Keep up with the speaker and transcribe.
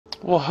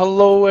Well,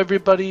 hello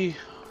everybody.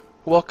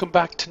 Welcome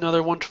back to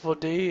another wonderful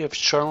day of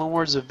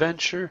Sharlen's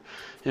adventure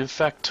in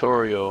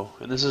Factorio.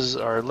 And this is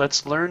our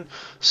Let's Learn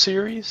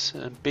series.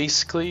 And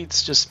basically,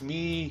 it's just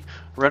me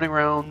running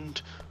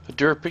around,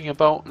 derping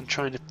about, and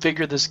trying to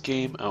figure this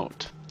game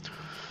out.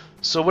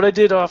 So what I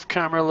did off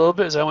camera a little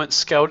bit is I went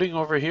scouting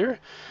over here.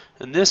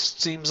 And this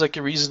seems like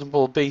a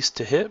reasonable base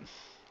to hit.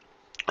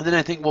 And then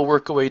I think we'll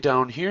work our way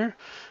down here,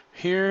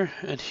 here,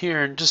 and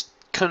here, and just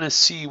kind of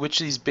see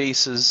which of these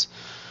bases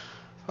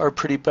are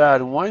pretty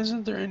bad. And why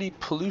isn't there any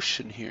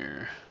pollution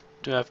here?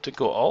 Do I have to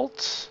go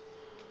alt?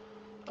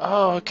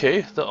 Oh,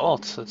 okay, the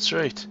alt, that's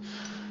right.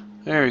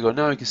 There we go,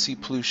 now I can see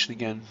pollution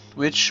again,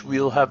 which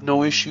we'll have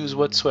no issues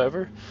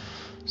whatsoever.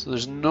 So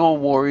there's no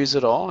worries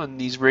at all,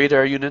 and these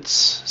radar units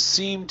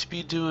seem to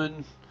be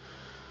doing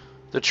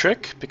the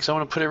trick, because I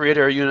want to put a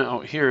radar unit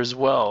out here as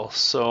well.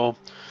 So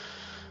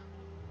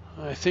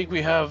I think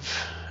we have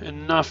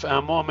enough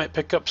ammo. I might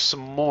pick up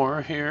some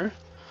more here.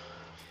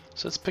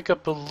 So let's pick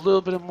up a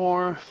little bit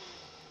more.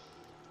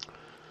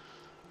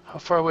 How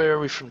far away are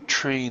we from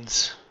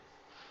trains?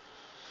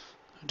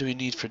 What do we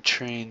need for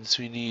trains?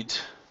 We need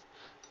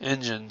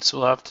engines.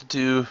 We'll have to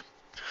do,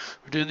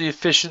 we're doing the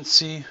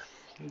efficiency,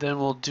 then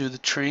we'll do the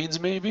trains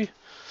maybe.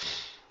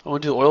 I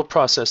want to do oil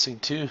processing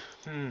too.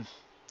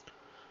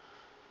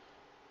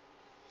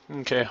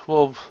 Okay,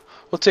 well,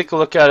 we'll take a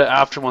look at it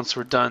after once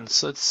we're done.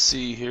 So let's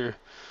see here.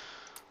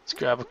 Let's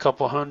grab a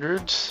couple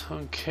hundred.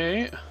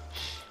 Okay.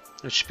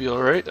 That should be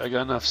alright. I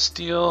got enough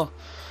steel.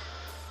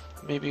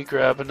 Maybe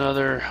grab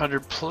another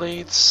 100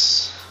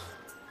 plates.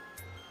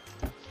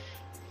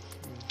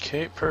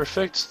 Okay,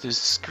 perfect.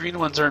 These green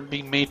ones aren't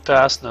being made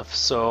fast enough,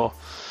 so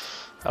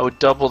I would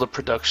double the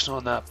production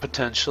on that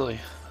potentially.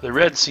 The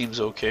red seems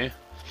okay.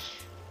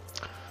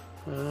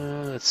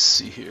 Let's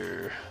see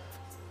here.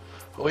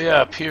 Oh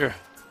yeah, up here.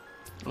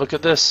 Look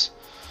at this.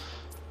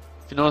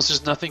 You notice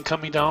there's nothing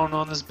coming down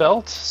on this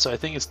belt, so I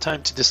think it's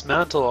time to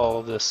dismantle all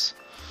of this.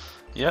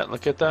 Yeah,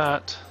 look at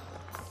that.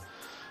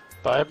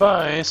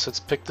 Bye-bye. So let's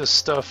pick this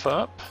stuff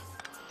up.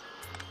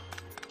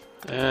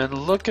 And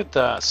look at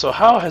that. So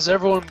how has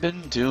everyone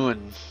been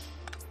doing?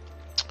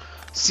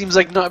 Seems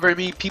like not very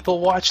many people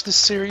watch this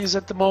series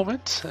at the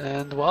moment.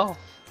 And well,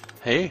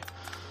 hey,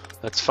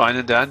 that's fine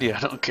and dandy. I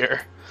don't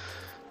care.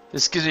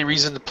 This gives me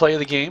reason to play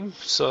the game,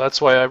 so that's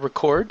why I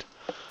record.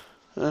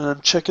 And I'm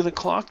checking the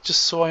clock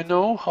just so I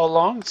know how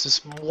long.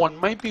 This one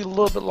might be a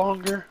little bit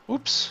longer.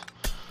 Oops.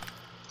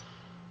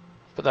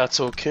 But that's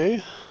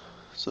okay.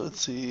 So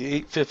let's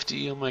see,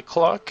 8:50 on my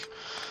clock.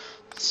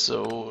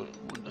 So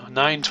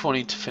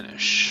 9:20 to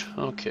finish.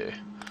 Okay.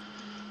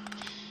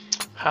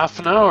 Half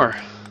an hour.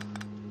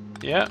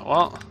 Yeah,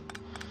 well,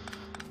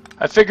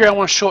 I figure I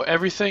want to show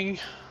everything.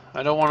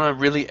 I don't want to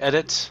really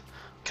edit.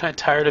 I'm kind of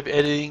tired of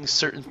editing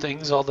certain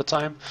things all the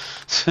time.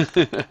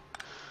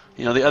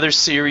 You know, the other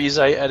series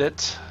I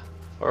edit,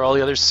 or all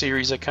the other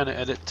series I kind of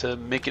edit to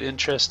make it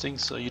interesting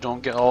so you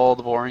don't get all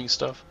the boring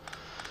stuff.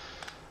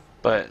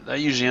 But that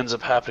usually ends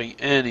up happening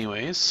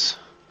anyways.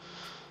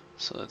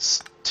 So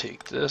let's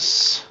take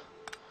this.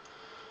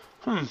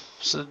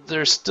 So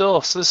there's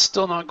still, so this is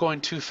still not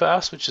going too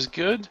fast, which is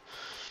good.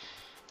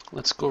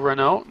 Let's go run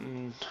out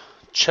and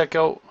check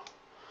out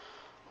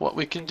what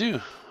we can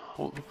do.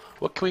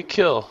 What can we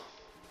kill?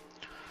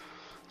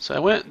 So I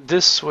went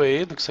this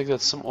way. Looks like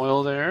that's some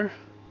oil there.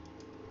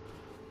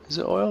 Is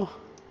it oil?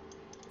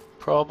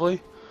 Probably.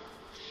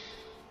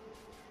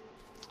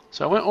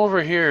 So I went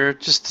over here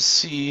just to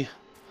see,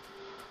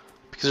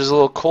 because there's a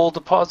little coal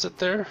deposit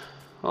there.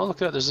 Oh, look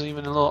at that, there's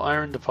even a little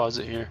iron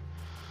deposit here.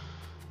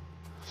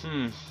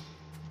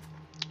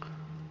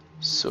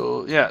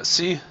 So, yeah,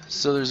 see?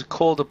 So there's a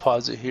coal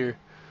deposit here.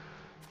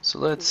 So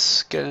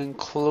let's get in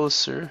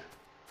closer.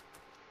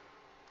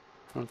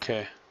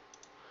 Okay.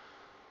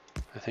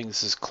 I think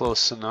this is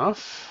close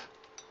enough.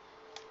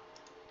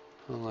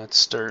 And let's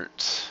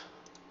start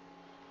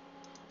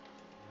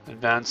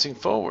advancing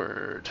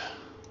forward.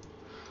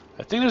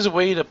 I think there's a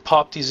way to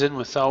pop these in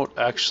without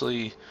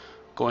actually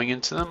going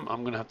into them.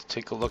 I'm gonna have to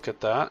take a look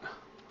at that.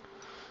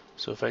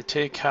 So if I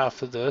take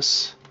half of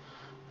this,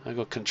 I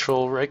go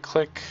control right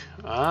click.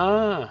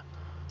 Right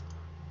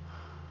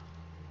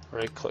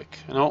click.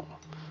 No,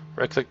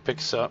 right click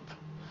picks up.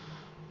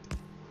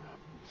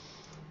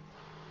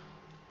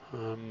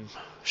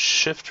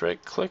 Shift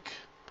right click.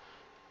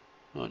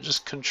 No,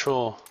 just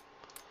control.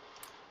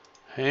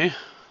 Hey,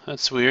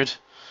 that's weird.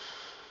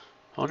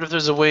 I wonder if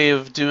there's a way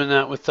of doing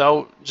that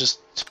without just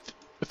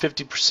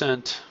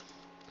 50%.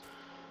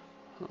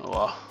 Oh,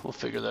 well, we'll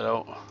figure that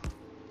out.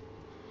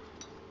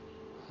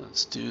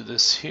 Let's do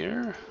this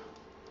here.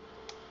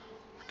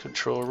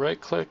 Control right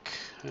click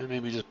and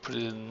maybe just put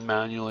it in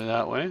manually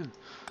that way.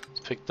 Let's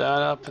pick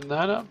that up and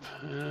that up,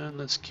 and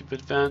let's keep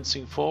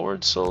advancing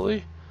forward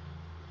slowly.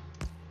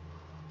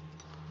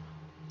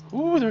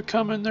 Ooh, they're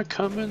coming, they're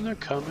coming, they're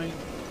coming.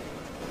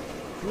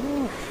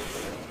 Ooh.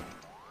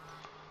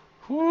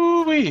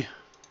 Woo-wee.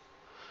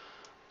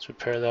 Let's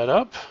repair that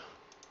up.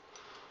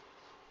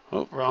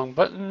 Oh, wrong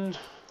button.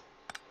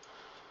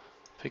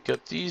 Pick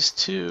up these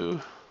two.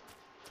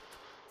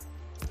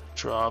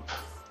 drop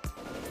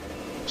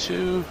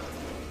 2,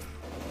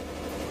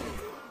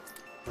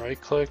 right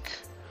click,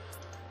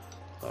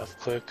 left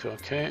click,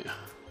 okay.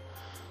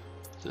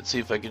 Let's see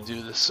if I can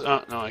do this.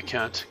 Oh, no, I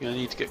can't. I'm gonna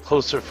need to get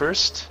closer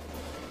first.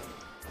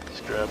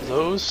 Let's grab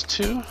those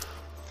 2.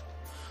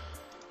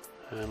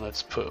 And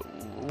let's put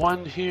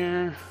 1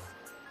 here,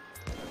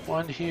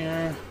 1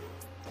 here,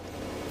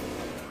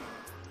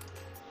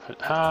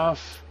 put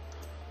half.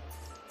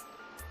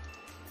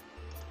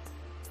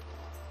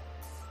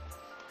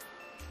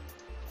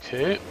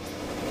 Okay.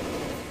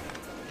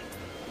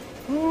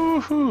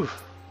 Woohoo!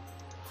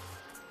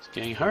 It's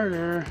getting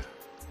harder.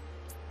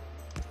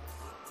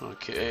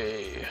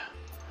 Okay.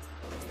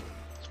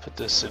 Let's put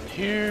this in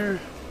here.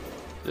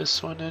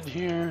 This one in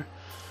here.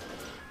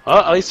 Well,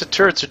 at least the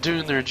turrets are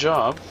doing their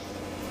job.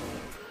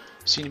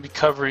 Seem to be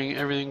covering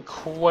everything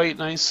quite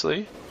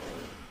nicely.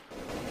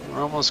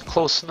 We're almost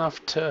close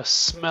enough to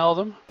smell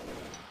them.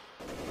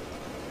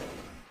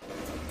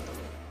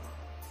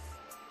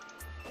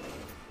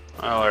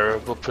 Oh,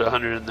 we'll put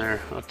 100 in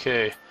there.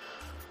 Okay.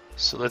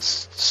 So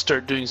let's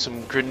start doing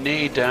some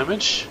grenade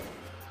damage.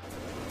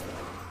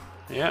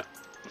 Yeah.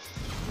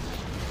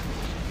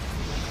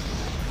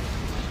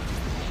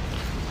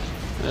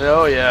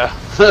 Oh yeah.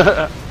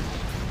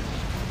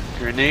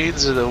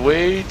 Grenades are the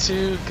way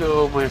to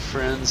go, my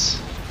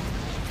friends.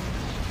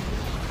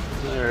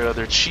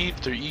 They're cheap,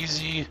 they're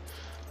easy,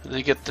 and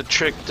they get the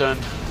trick done.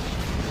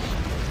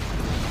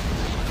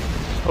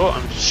 Oh,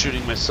 I'm just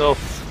shooting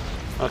myself.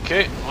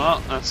 Okay,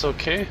 well, that's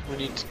okay. We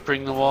need to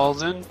bring the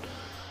walls in.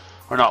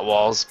 Or not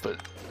walls, but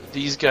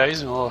these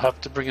guys, we'll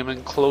have to bring them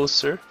in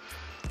closer.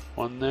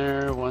 1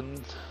 there,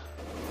 1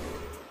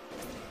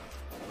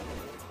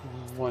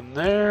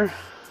 there.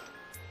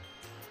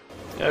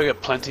 Yeah, we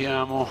got plenty of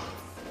ammo.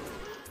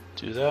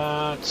 Do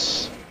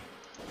that.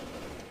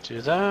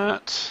 Do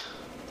that.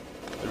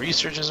 The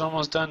research is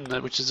almost done,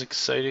 which is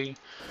exciting.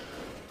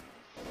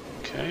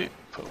 Okay,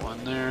 put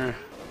 1 there.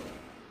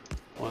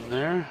 1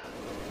 there.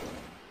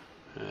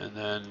 And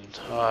then,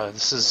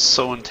 this is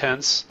so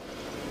intense.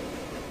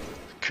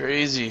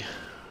 Crazy.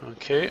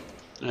 Okay,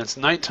 and it's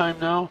nighttime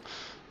now.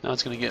 Now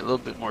it's going to get a little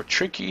bit more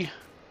tricky.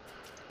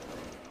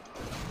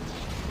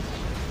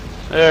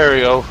 There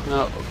we go.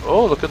 Now,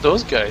 oh, look at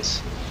those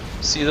guys.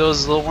 See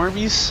those little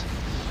wormies?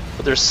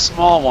 But they're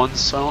small ones,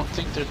 so I don't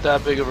think they're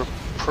that big of a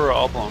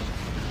problem.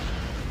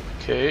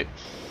 Okay.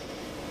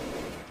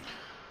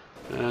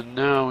 And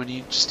now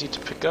we just need to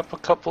pick up a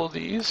couple of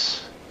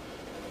these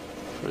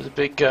for the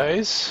big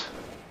guys.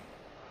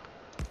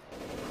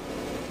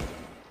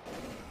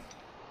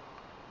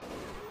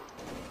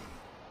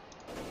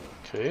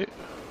 Okay.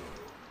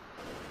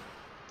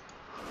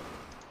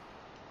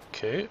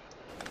 Okay.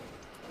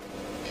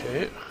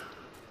 Okay.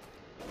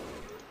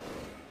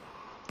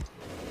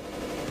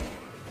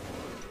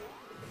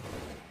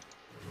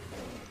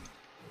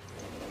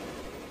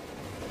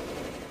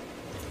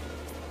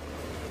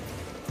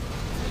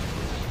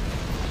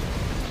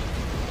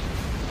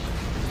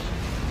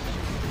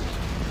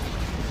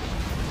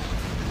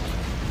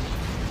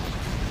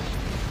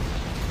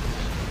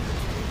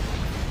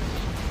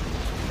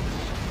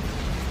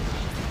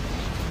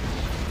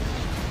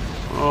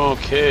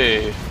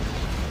 Okay.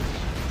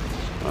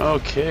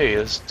 Okay,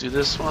 let's do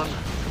this one.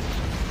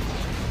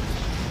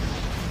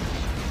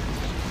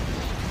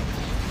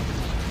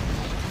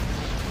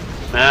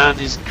 Man,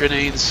 these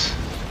grenades.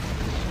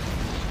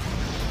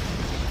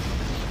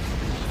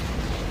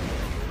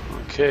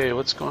 Okay,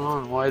 what's going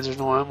on? Why is there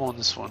no ammo on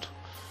this one?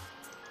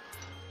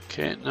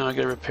 Okay, now I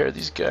gotta repair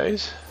these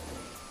guys.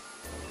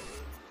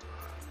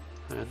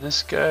 And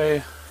this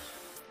guy.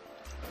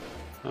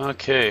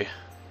 Okay.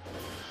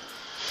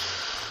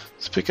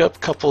 Let's pick up a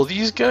couple of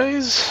these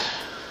guys.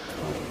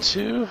 1,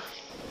 2.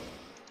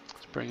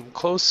 Let's bring them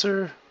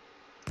closer.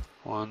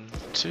 1,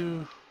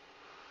 2.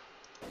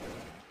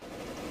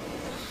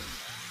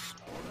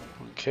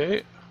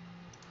 Okay.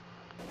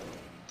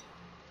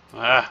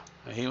 Ah,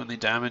 I hate when they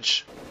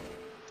damage.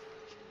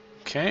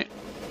 Okay.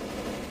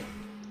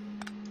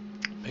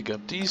 Pick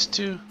up these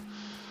 2.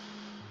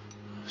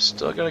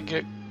 Still gotta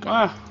get.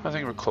 I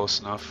think we're close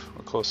enough.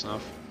 We're close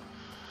enough.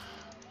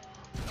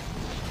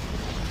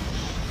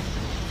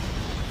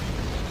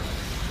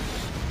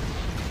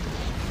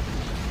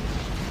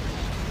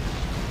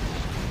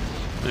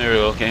 There we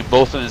go, getting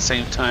both at the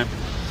same time.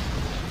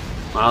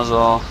 Might as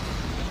well.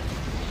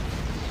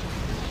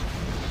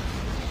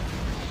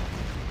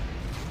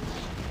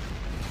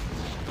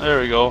 There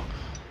we go.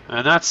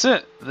 And that's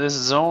it. This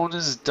zone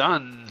is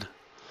done.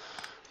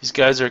 These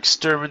guys are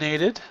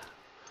exterminated.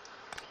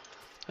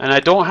 And I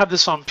don't have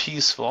this on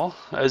peaceful.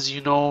 As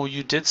you know,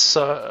 you did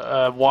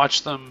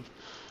watch them.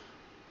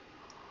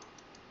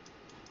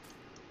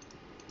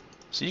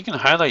 So you can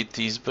highlight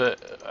these,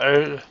 but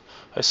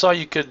I saw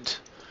you could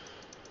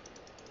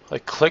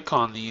like click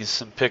on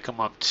these and pick them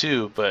up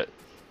too, but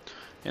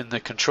in the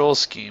control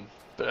scheme,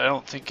 but I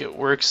don't think it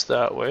works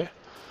that way.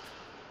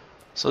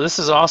 So this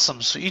is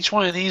awesome. So each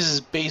one of these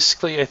is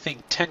basically, I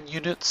think, 10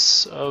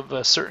 units of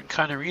a certain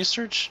kind of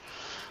research.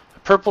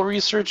 Purple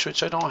research,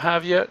 which I don't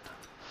have yet.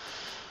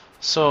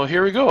 So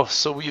here we go.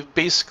 So we've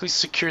basically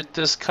secured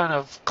this kind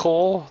of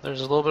coal. There's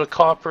a little bit of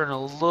copper and a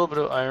little bit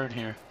of iron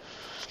here.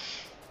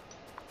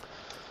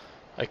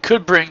 I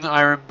could bring the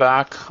iron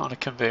back on a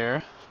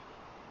conveyor,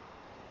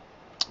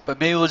 but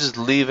maybe we'll just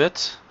leave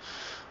it.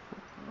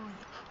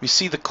 We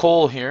see the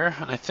coal here,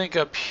 and I think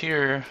up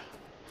here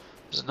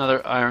there's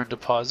another iron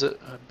deposit,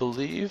 I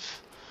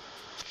believe.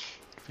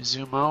 If we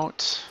zoom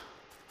out,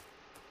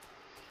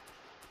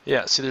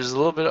 yeah, see there's a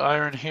little bit of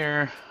iron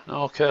here.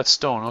 Okay, that's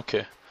stone,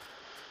 okay.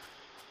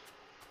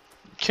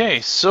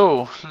 Okay,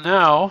 so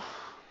now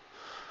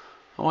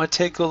I want to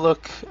take a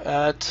look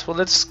at, well,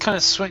 let's kind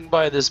of swing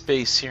by this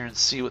base here and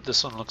see what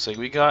this one looks like.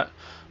 We got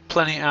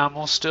plenty of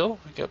ammo still.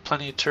 We got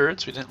plenty of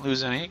turrets. We didn't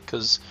lose any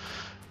because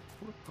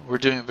we're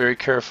doing it very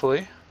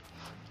carefully.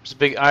 There's a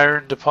big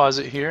iron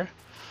deposit here.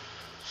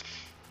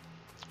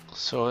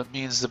 So it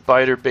means the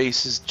biter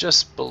base is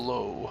just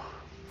below.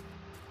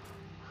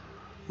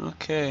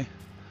 Okay.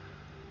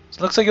 So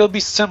it looks like it'll be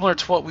similar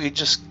to what we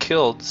just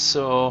killed.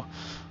 So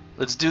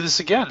let's do this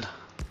again.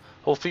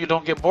 Hopefully you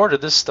don't get bored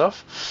of this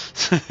stuff.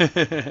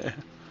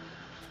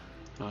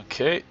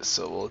 Okay,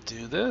 so we'll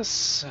do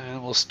this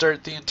and we'll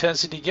start the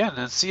intensity again.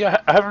 And see,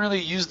 I haven't really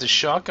used the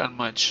shotgun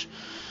much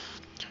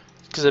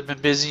because I've been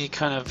busy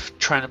kind of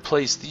trying to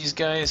place these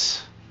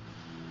guys.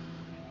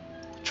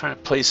 Trying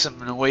to place them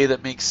in a way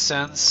that makes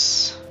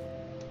sense.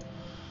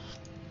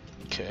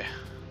 Okay,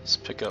 let's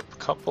pick up a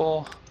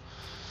couple.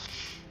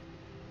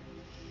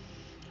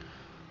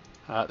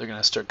 They're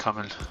gonna start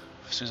coming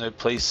as soon as I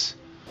place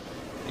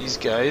these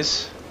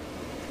guys.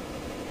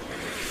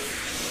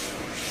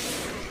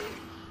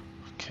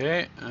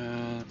 Okay,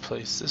 and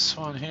place this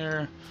one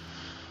here.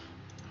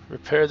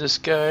 Repair this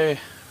guy.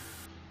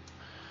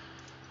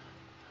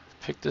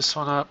 Pick this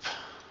one up.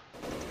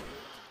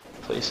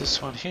 Place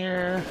this one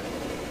here.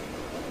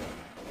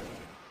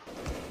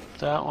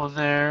 That one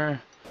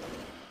there.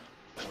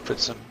 Put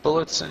some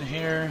bullets in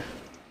here.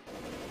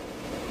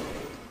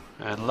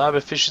 And lab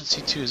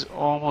efficiency 2 is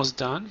almost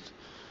done.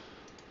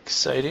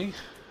 Exciting.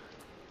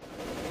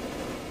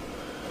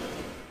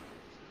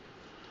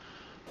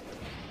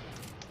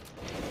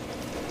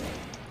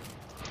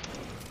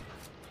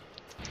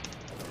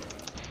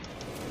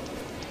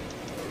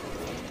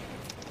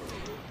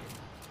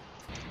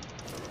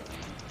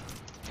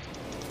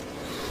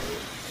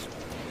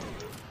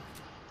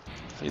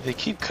 They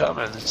keep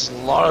coming. There's a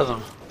lot of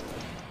them.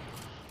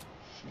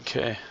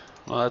 Okay,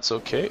 well that's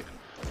okay.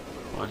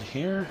 One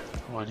here,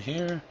 one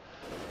here.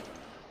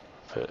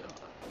 Put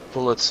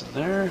bullets in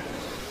there.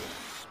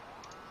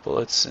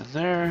 Bullets in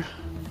there.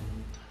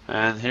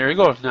 And here we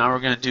go. Now we're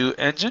going to do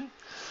engine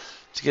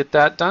to get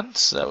that done,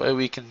 so that way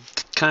we can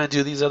kind of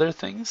do these other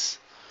things.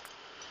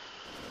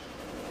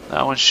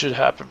 That one should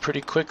happen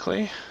pretty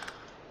quickly.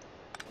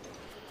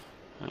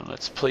 And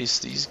let's place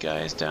these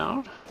guys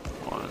down.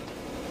 1,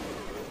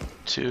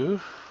 2.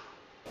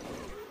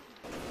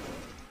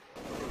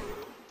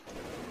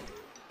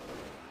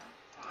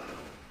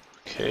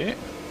 Okay.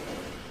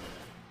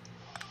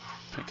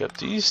 Pick up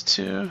these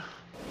 2.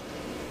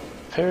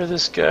 Pair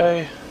this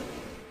guy.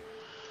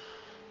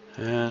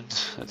 And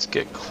let's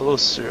get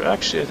closer.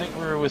 Actually, I think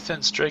we're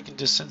within striking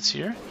distance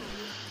here.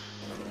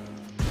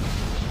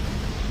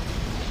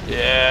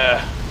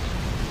 Yeah.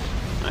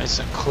 Nice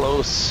and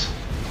close.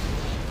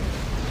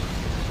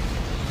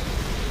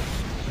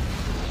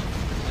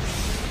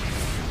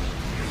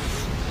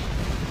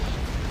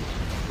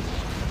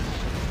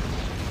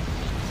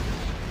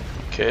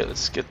 Okay,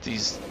 let's get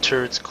these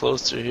turrets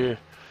closer here.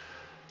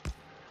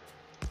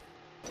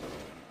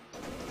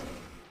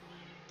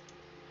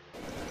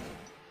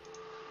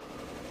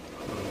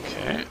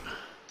 Okay.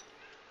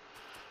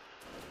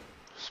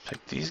 Let's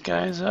pick these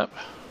guys up.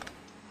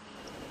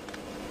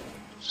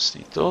 Just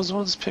need those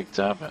ones picked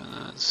up, and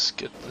then let's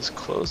get this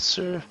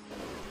closer.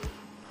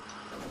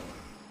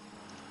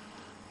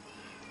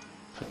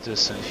 Put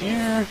this in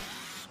here.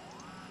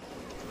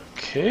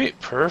 Okay,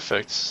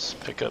 perfect. Let's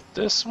pick up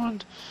this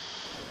one.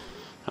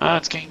 Ah,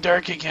 it's getting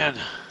dark again.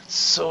 It's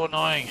so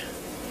annoying.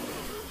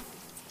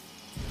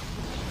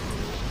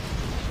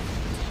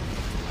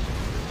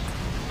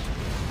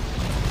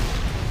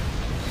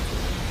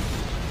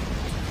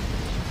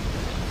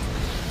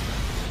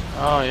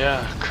 Oh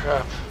yeah,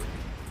 crap.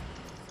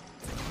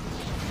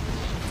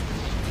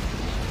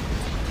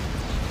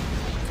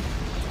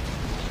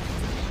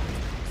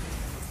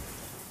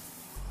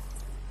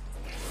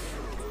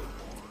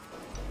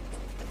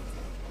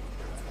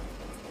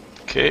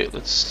 Okay,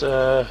 let's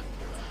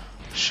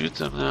shoot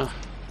them now.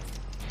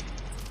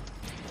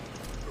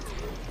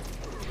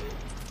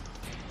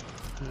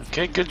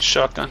 Okay, good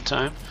shotgun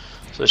time.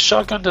 So the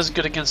shotgun does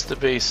good against the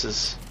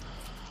bases.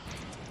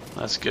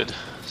 That's good,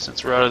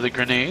 since we're out of the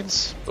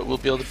grenades, but we'll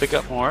be able to pick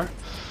up more.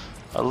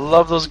 I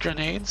love those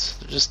grenades,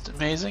 they're just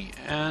amazing,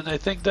 and I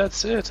think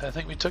that's it. I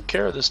think we took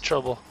care of this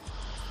trouble.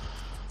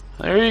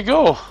 There you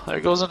go, there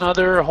goes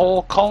another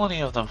whole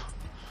colony of them.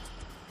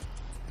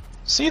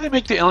 See, they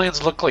make the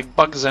aliens look like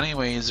bugs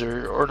anyways,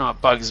 or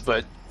not bugs,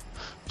 but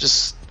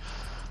just,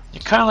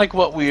 you're kind of like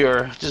what we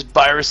are, just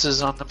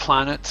viruses on the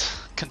planet,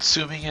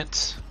 consuming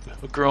it,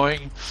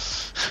 growing.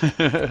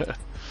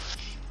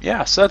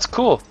 Yeah, so that's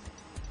cool.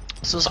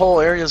 So this whole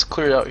area is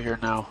cleared out here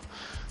now,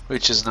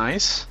 which is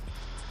nice.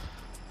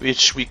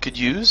 Which we could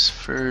use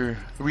for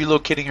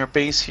relocating our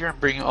base here and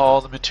bringing all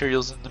the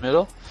materials in the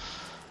middle.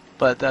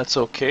 But that's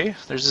okay.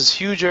 There's this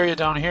huge area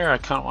down here I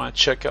kind of want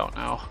to check out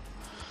now.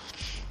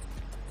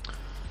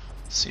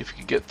 See if we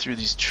can get through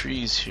these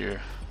trees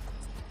here.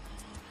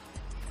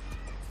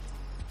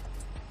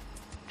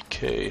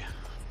 Okay.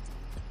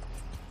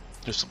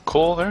 There's some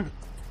coal there.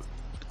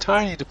 A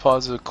tiny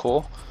deposit of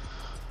coal.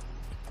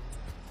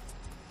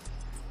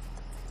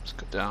 Let's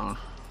go down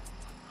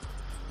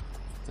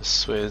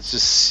this way. Let's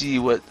just see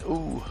what.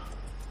 Ooh.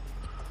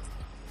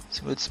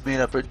 See what's made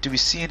up. Or do we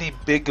see any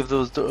big of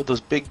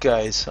those big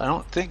guys? I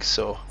don't think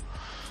so.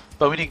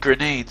 But we need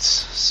grenades.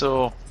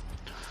 So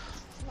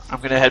I'm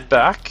gonna head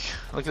back.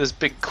 Look at this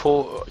big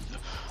coal,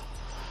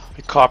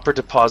 copper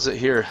deposit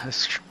here.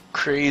 That's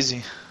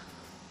crazy.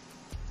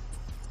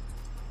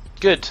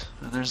 Good.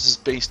 And there's this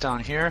base down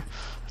here.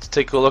 Let's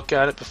take a look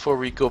at it before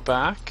we go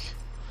back.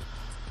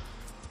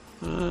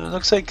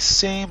 Looks like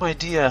same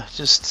idea.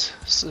 Just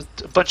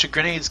a bunch of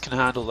grenades can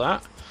handle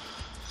that.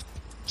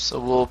 So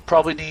we'll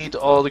probably need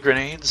all the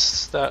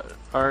grenades that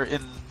are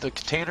in the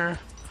container.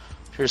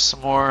 Here's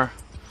some more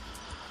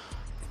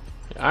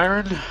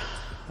iron.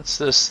 What's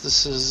this?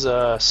 This is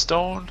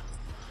stone.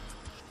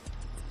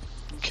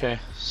 Okay,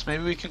 so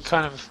maybe we can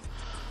kind of...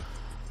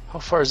 How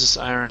far is this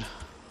iron?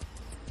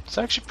 It's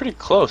actually pretty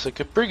close. I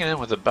could bring it in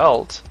with a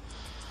belt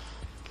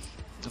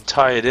and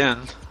tie it in.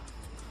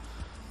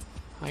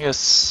 I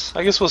guess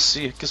we'll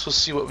see. I guess we'll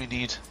see what we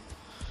need.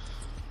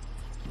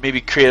 Maybe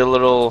create a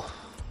little...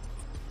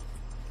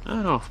 I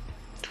don't know.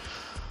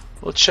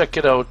 We'll check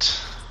it out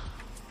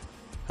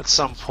at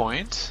some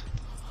point.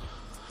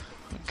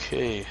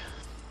 Okay.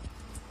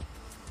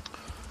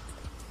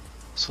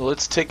 So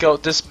let's take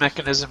out this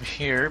mechanism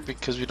here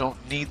because we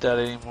don't need that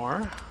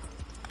anymore.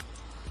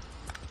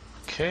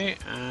 Okay,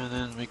 and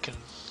then we can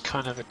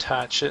kind of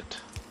attach it.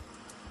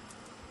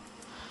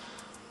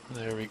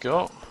 There we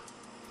go.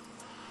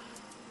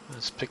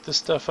 Let's pick this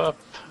stuff up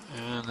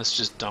and let's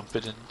just dump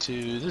it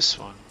into this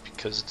one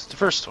because it's the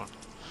first one.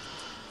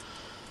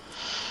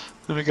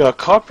 Then we got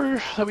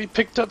copper that we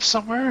picked up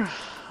somewhere.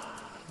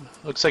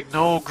 Looks like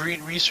no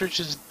green research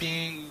is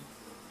being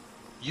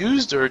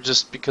used, or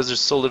just because there's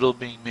so little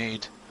being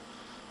made.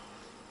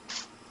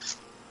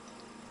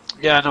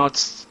 Yeah, no,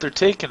 they're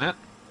taking it.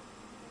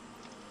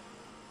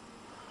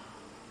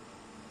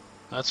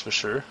 That's for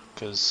sure,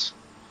 because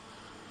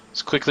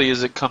as quickly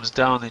as it comes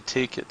down, they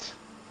take it.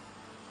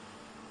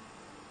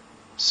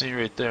 See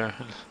right there.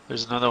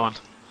 There's another one.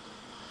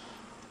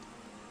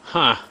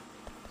 Huh.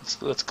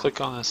 Let's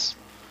click on this.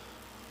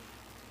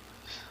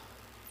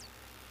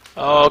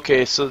 Oh,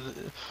 okay, so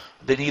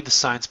they need the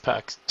science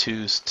pack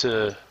twos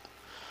to...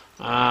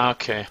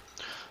 okay.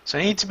 So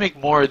I need to make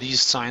more of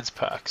these science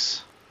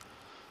packs.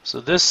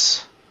 So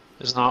this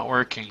is not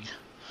working.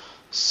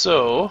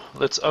 So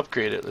let's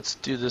upgrade it. Let's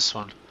do this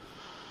one.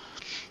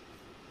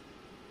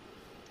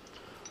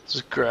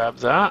 Just grab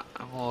that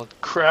and we'll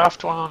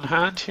craft one on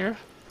hand here.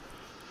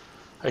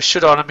 I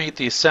should automate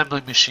the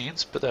assembly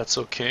machines, but that's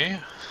okay.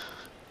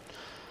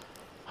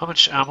 How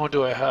much ammo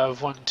do I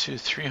have? 1, 2,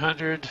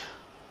 300.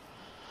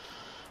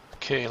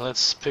 Okay,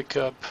 let's pick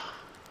up...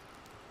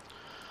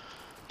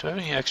 Do I have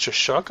any extra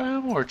shotgun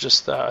ammo or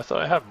just that? I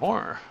thought I had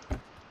more.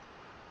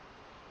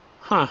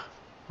 Huh,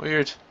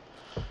 weird.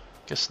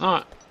 Guess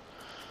not.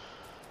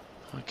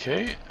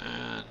 Okay,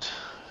 and...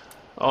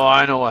 Oh,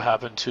 I know what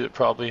happened to it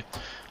probably.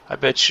 I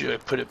bet you I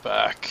put it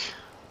back.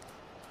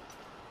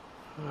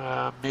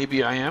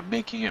 Maybe I am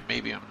making it,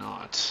 maybe I'm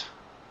not.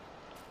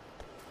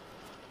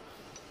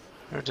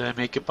 Or did I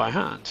make it by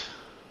hand?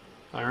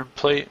 Iron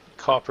plate,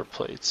 copper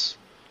plates.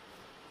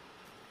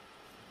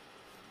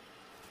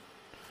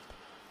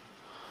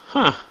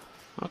 Huh,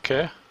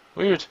 okay,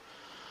 weird.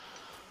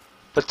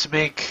 But to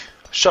make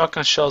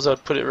shotgun shells,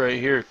 I'd put it right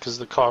here because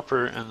the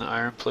copper and the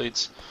iron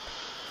plates.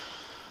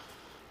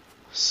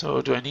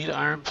 So do I need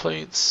iron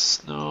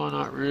plates? No,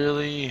 not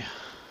really.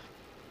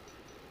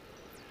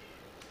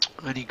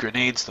 I need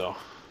grenades though.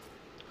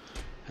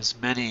 As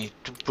many,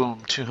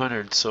 boom,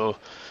 200. So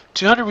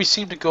 200 we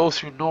seem to go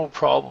through no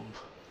problem.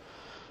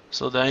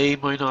 So they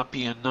might not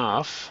be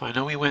enough. I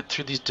know we went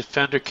through these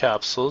defender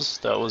capsules.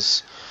 That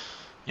was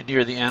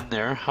near the end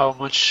there. How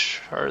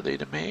much are they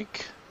to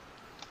make?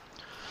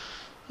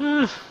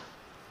 9.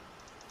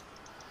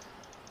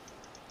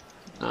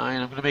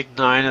 I'm going to make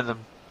 9 of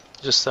them.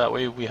 Just that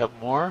way we have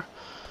more.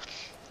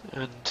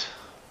 And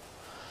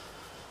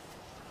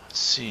let's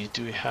see,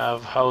 do we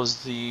have,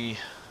 how's the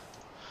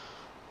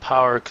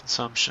power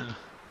consumption?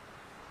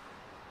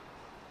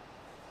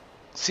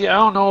 See, I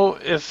don't know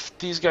if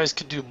these guys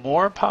could do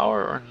more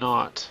power or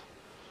not.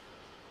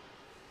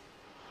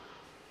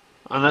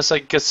 Unless I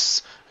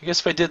guess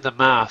if I did the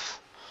math.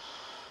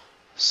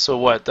 So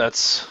what,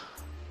 so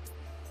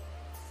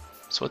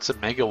what's a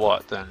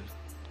megawatt then?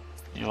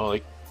 You know,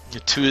 like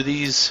 2 of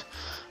these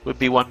would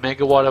be 1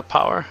 megawatt of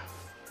power.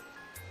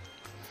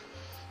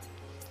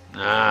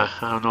 Nah,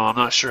 I don't know. I'm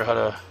not sure how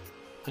to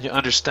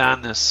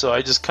understand this, so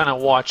I just kind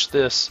of watch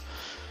this,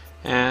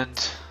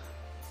 and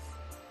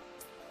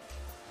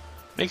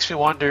makes me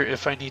wonder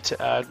if I need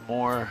to add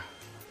more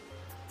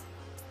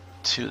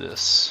to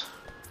this.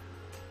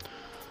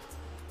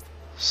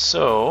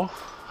 So,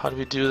 how do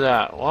we do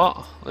that?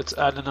 Well, let's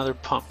add another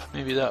pump.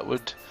 Maybe that will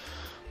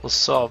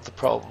solve the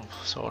problem.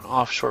 So an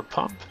offshore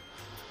pump,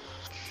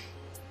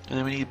 and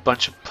then we need a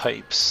bunch of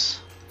pipes.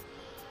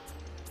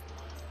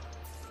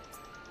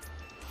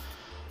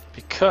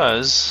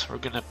 Because we're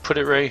going to put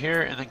it right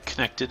here and then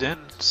connect it in,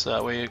 so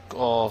that way it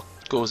all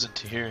goes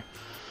into here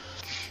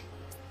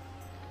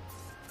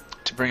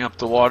to bring up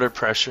the water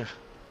pressure.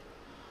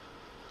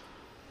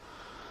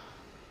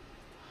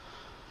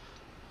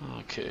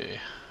 Okay,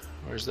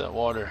 where's that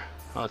water?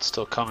 Oh, it's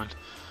still coming.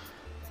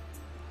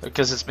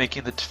 Because it's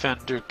making the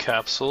Defender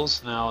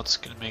capsules, now it's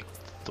going to make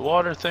the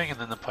water thing and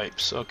then the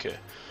pipes. Okay,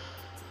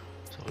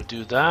 so we'll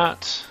do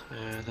that,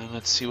 and then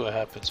let's see what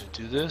happens. We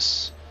do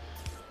this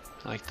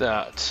like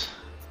that.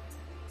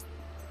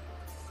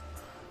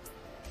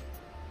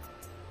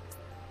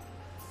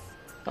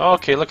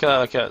 Okay, look at that,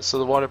 look at that. So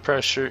the water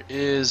pressure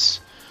is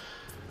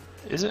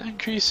it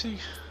increasing?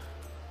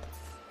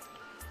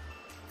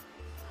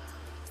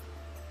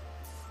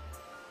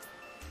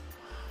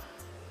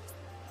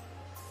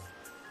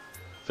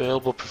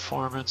 Available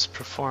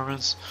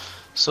performance.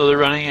 So they're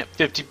running at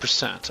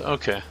 50%.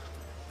 Okay,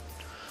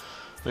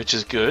 which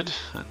is good.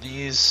 And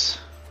these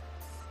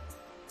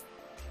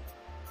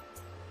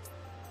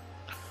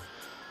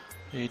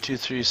 82,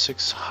 3,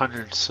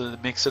 600. So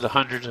it makes it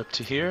 100 up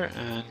to here,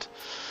 and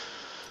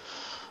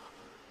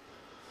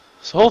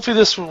so hopefully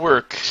this will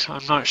work.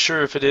 I'm not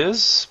sure if it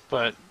is,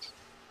 but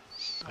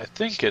I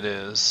think it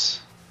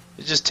is.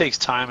 It just takes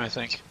time, I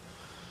think,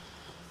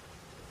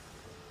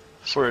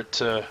 for it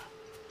to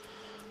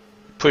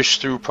push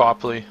through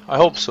properly. I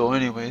hope so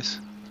anyways.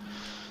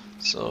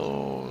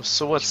 So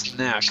what's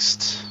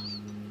next?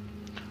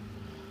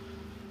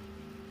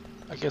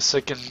 I guess I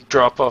can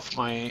drop off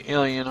my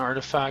alien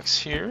artifacts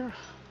here.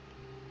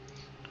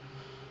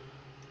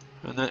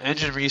 And the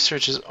engine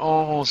research is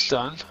almost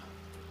done.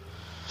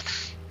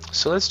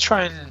 So let's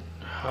try and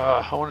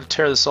I want to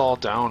tear this all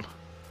down.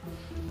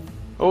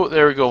 Oh,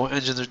 there we go.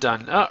 Engines are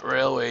done. Ah,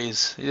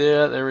 railways.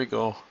 Yeah, there we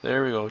go.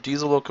 There we go.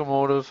 Diesel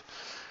locomotive,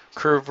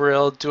 curve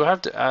rail. Do I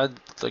have to add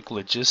like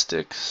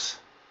logistics?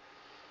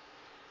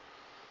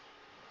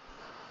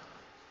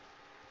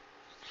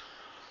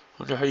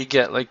 Wonder how you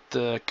get like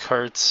the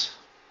carts.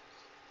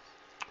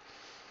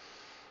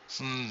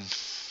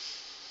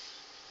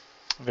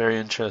 Very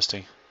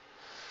interesting.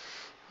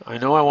 I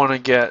know I want to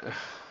get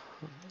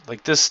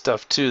like this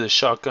stuff too, the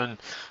shotgun.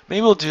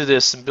 Maybe we'll do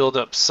this and build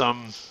up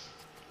some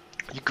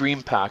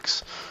green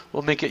packs.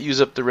 We'll make it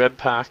use up the red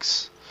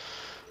packs,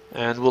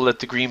 and we'll let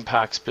the green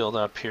packs build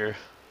up here.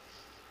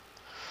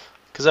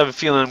 Because I have a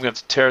feeling I'm going to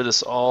have to tear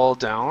this all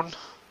down.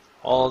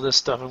 All of this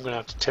stuff I'm going to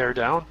have to tear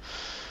down.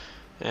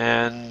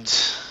 And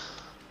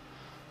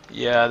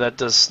yeah, that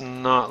does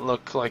not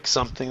look like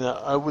something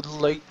that I would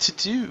like to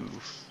do.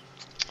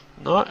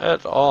 Not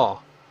at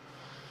all.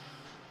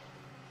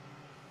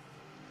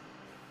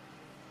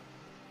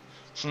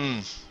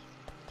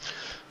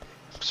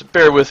 So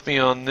bear with me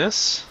on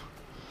this.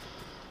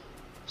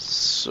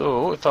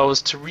 So if I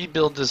was to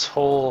rebuild this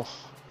whole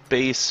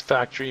base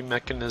factory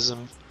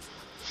mechanism,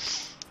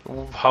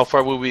 how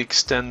far will we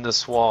extend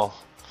this wall?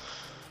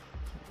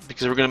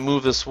 Because we're going to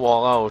move this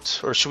wall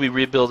out, or should we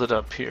rebuild it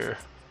up here?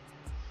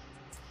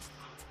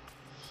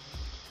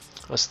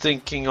 I was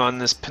thinking on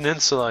this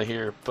peninsula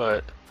here,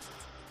 but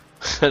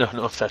I don't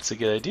know if that's a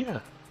good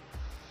idea.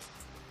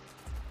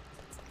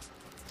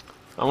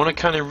 I want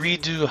to kind of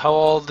redo how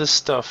all this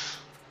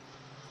stuff,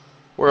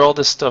 where all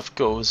this stuff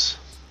goes.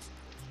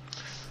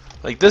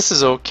 Like this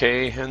is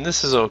okay, and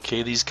this is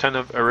okay, these kind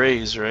of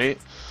arrays, right?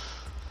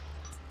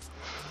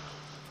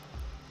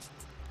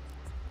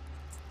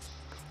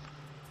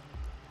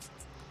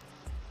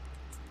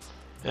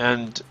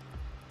 And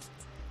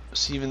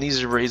so even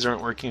these arrays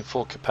aren't working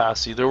full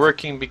capacity. They're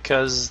working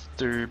because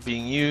they're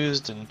being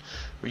used, and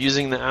we're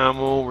using the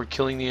ammo, we're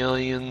killing the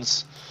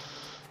aliens,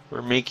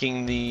 we're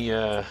making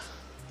the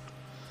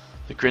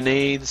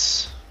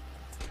grenades,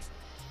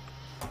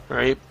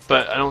 right?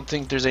 But I don't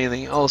think there's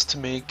anything else to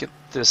make at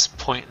this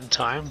point in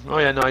time. Oh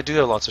yeah, no, I do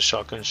have lots of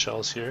shotgun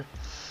shells here,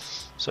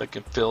 so I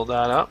can fill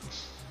that up.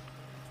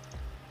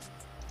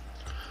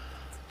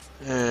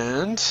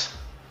 And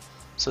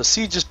so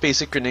see, just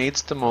basic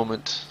grenades at the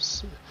moment.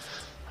 So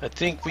I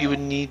think we would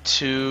need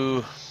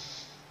to,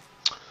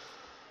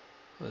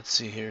 let's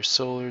see here,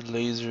 solar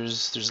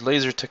lasers, there's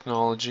laser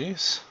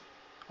technologies,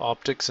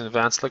 optics and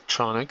advanced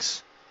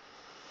electronics.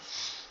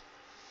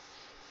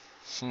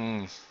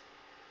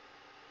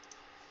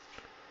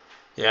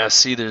 Yeah,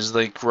 see, there's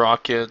like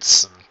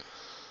rockets and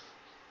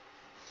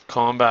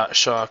combat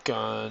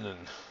shotgun, and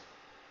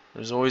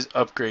there's always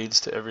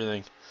upgrades to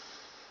everything.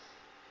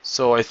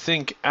 So I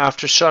think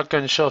after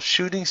shotgun shell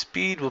shooting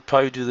speed, we'll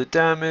probably do the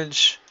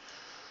damage.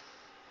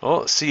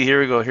 Oh, see,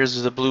 here we go.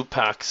 Here's the blue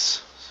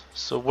packs.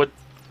 So what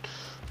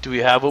Do we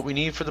have what we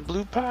need for the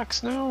blue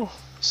packs now?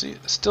 See,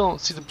 still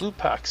don't see the blue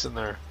packs in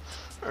there.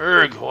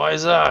 Erg, why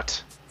is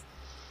that?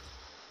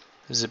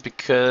 Is it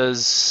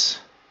because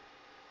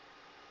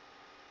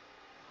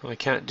I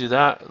can't do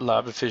that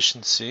lab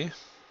efficiency?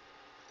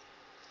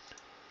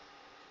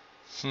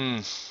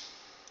 I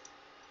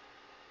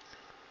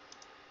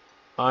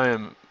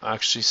am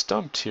actually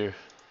stumped here.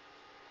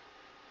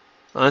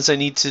 Unless I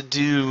need to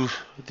do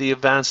the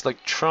advanced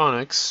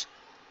electronics.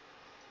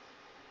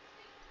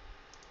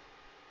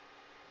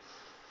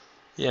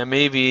 Yeah,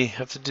 maybe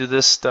have to do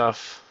this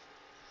stuff.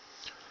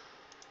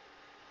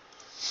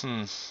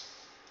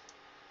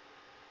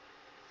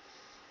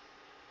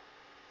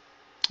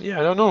 Yeah,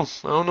 I don't know.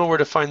 I don't know where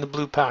to find the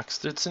blue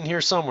packs. It's in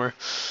here somewhere.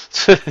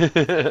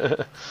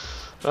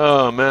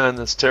 Oh man,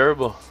 that's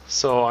terrible.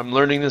 So I'm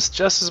learning this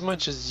just as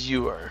much as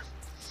you are.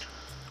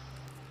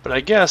 But I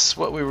guess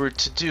what we were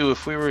to do,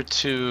 if we were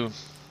to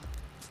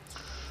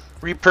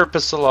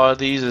repurpose a lot of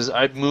these, is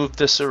I'd move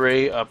this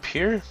array up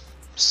here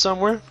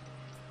somewhere.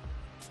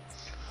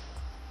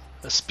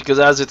 That's because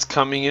as it's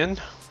coming in,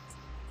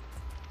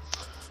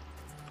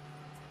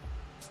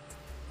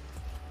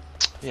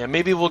 yeah,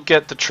 maybe we'll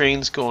get the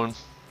trains going.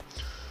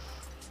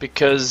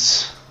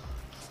 Because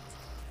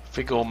if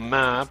we go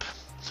map,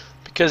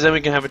 because then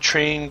we can have a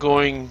train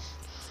going,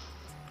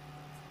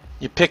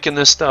 you're picking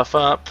this stuff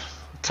up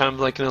kind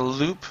of like in a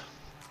loop,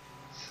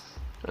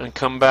 and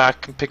come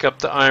back and pick up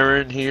the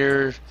iron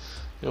here,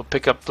 you'll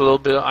pick up a little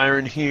bit of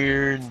iron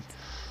here,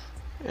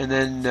 and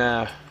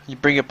then you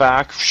bring it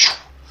back,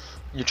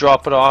 you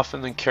drop it off,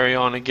 and then carry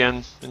on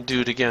again and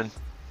do it again,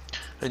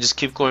 and just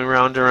keep going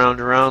round and round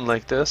and round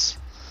like this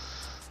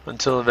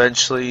until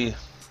eventually,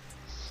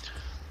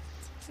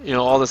 you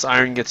know, all this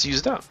iron gets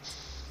used up,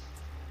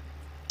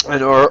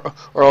 and or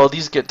all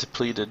these get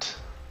depleted.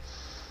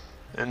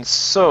 And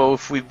so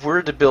if we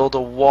were to build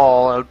a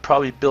wall, I would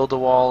probably build a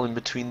wall in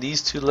between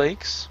these two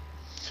lakes,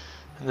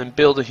 and then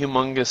build a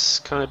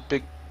humongous kind of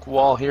big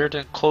wall here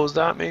to close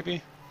that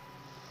maybe.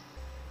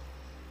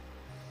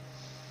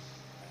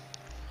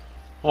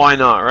 Why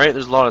not, right?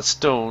 There's a lot of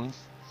stone.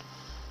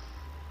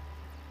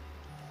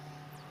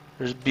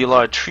 There'd be a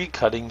lot of tree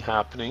cutting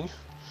happening.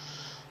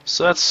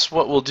 So that's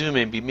what we'll do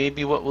maybe.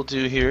 Maybe what we'll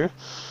do here,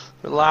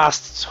 the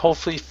last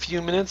hopefully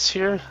few minutes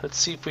here, let's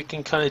see if we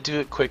can kind of do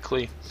it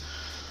quickly.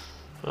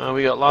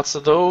 We got lots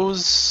of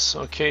those.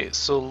 Okay,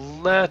 so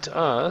let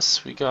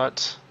us, we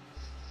got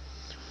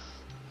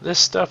this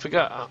stuff, we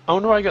got, I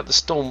wonder why I got the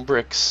stone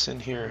bricks in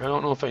here. I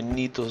don't know if I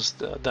need those,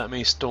 that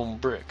many stone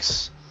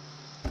bricks.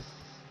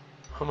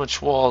 How much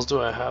walls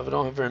do I have? I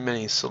don't have very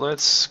many. So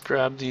let's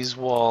grab these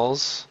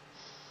walls.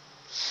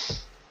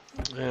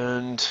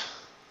 And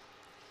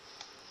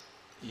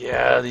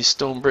yeah, these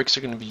stone bricks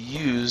are going to be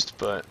used,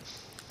 but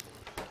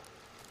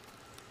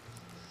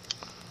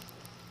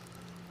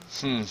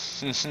I'm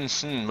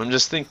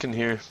just thinking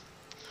here.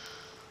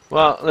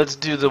 Well, let's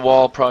do the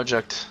wall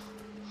project.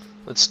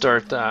 Let's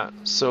start that.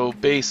 So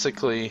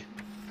basically,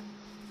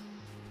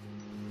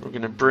 we're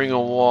going to bring a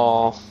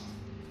wall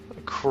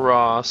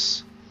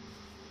across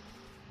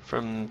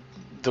from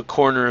the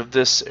corner of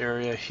this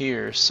area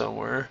here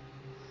somewhere.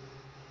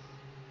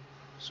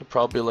 So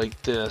probably like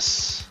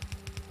this.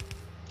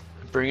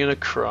 Bring it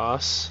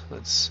across.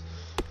 Let's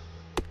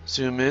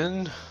zoom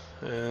in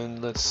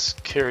and let's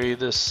carry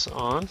this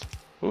on.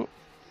 Ooh.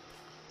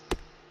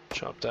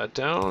 Chop that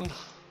down.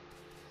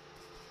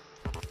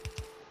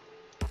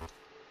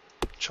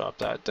 Chop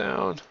that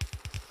down.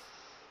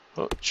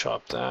 Oh,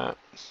 chop that.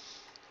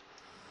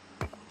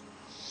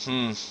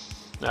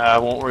 I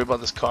won't worry about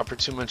this copper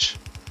too much.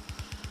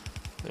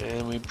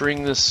 And we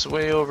bring this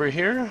way over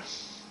here.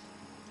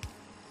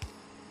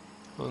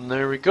 And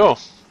there we go.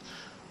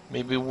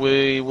 Maybe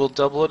we will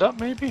double it up,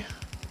 maybe?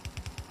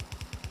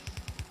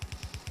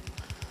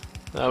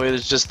 That way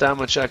there's just that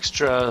much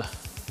extra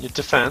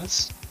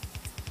defense.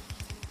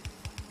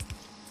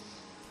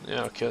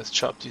 Yeah, okay, let's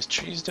chop these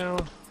trees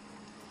down.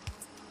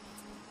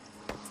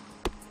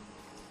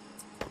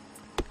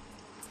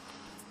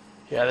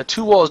 Yeah, the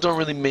two walls don't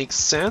really make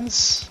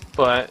sense,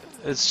 but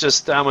it's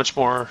just that much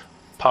more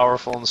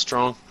powerful and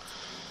strong.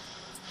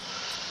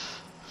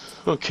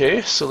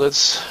 Okay, so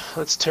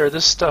let's tear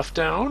this stuff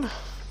down.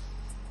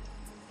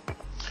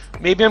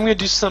 Maybe I'm going to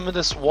do some of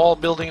this wall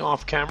building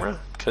off camera,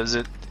 because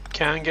it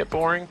can get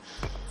boring.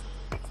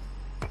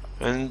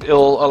 And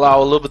it'll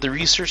allow a little bit of the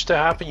research to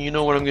happen. You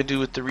know what I'm going to do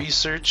with the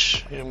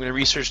research. I'm going to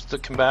research the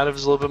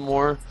combatives a little bit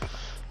more.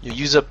 You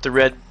use up the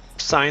red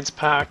science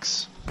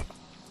packs.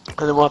 And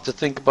then we'll have to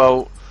think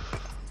about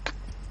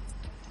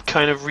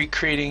kind of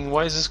recreating.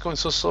 Why is this going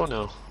so slow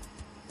now?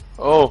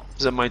 Oh,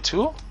 is that my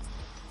tool?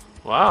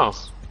 Wow.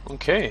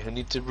 Okay, I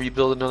need to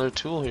rebuild another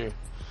tool here.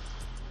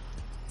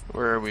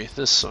 Where are we?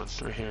 This one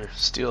right here.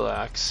 Steel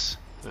axe.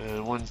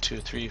 And 1, 2,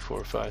 3,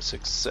 4, 5,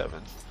 6,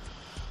 7.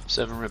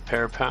 7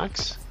 repair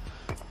packs.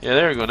 Yeah,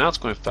 there we go. Now it's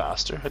going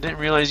faster. I didn't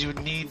realize you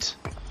would need.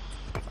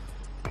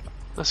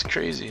 That's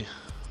crazy.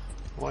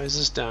 Why is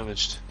this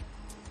damaged?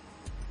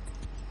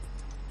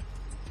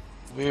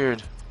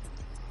 Weird.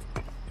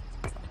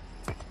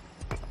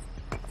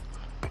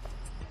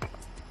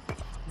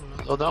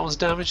 Oh, that one's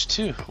damaged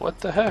too.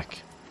 What the heck?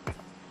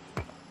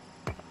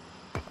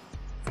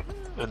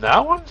 And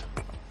that one?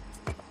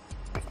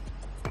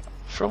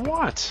 From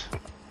what?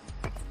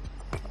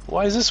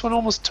 Why is this one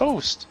almost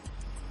toast?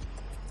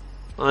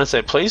 Unless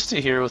I placed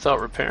it here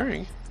without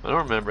repairing. I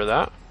don't remember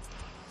that.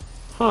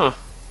 Huh.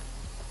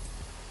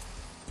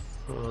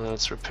 Well,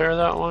 let's repair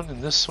that one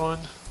and this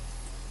one.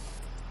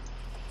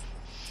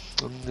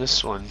 And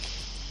this one.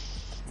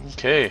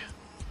 Okay.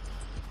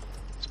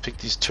 Let's pick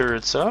these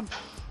turrets up.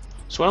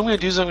 So what I'm going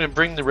to do is I'm going to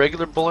bring the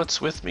regular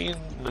bullets with me,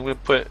 and I'm going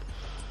to put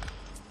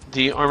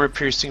the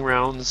armor-piercing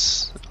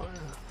rounds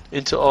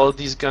into all of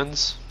these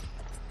guns,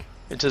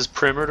 into this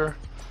perimeter.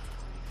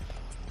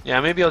 Yeah,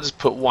 maybe I'll just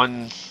put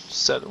one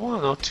set, well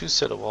no, two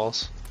set of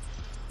walls.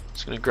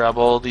 Just going to grab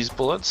all of these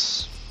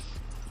bullets.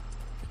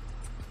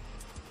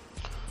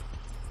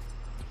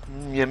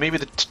 Yeah, maybe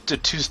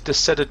the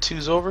set of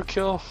two's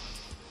overkill.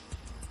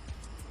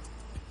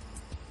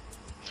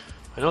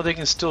 I know they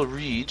can still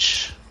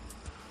reach.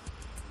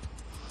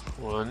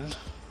 1,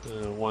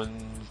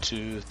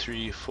 2,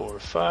 3, 4,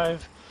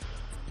 5.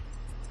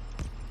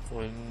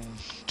 1,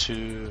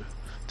 2,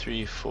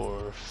 3,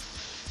 4,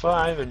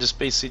 5, and just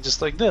basically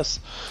just like this.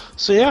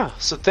 So yeah,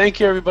 so thank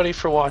you everybody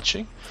for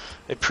watching.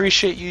 I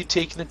appreciate you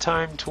taking the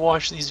time to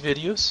watch these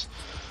videos.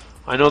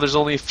 I know there's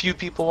only a few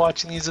people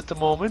watching these at the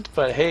moment,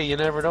 but hey, you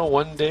never know,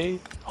 one day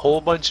a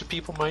whole bunch of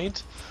people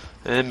might,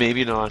 and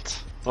maybe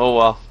not. Oh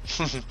well.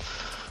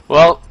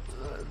 Well,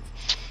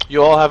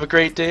 you all have a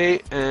great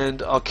day,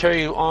 and I'll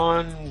carry you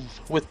on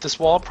with this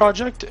wall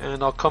project,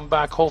 and I'll come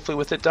back hopefully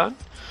with it done,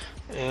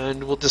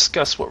 and we'll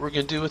discuss what we're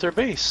going to do with our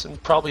base,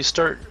 and probably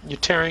start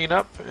tearing it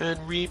up and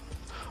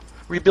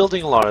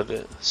rebuilding a lot of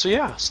it. So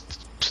yeah,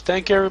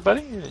 thank you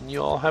everybody, and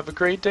you all have a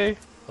great day.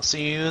 I'll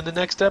see you in the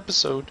next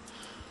episode.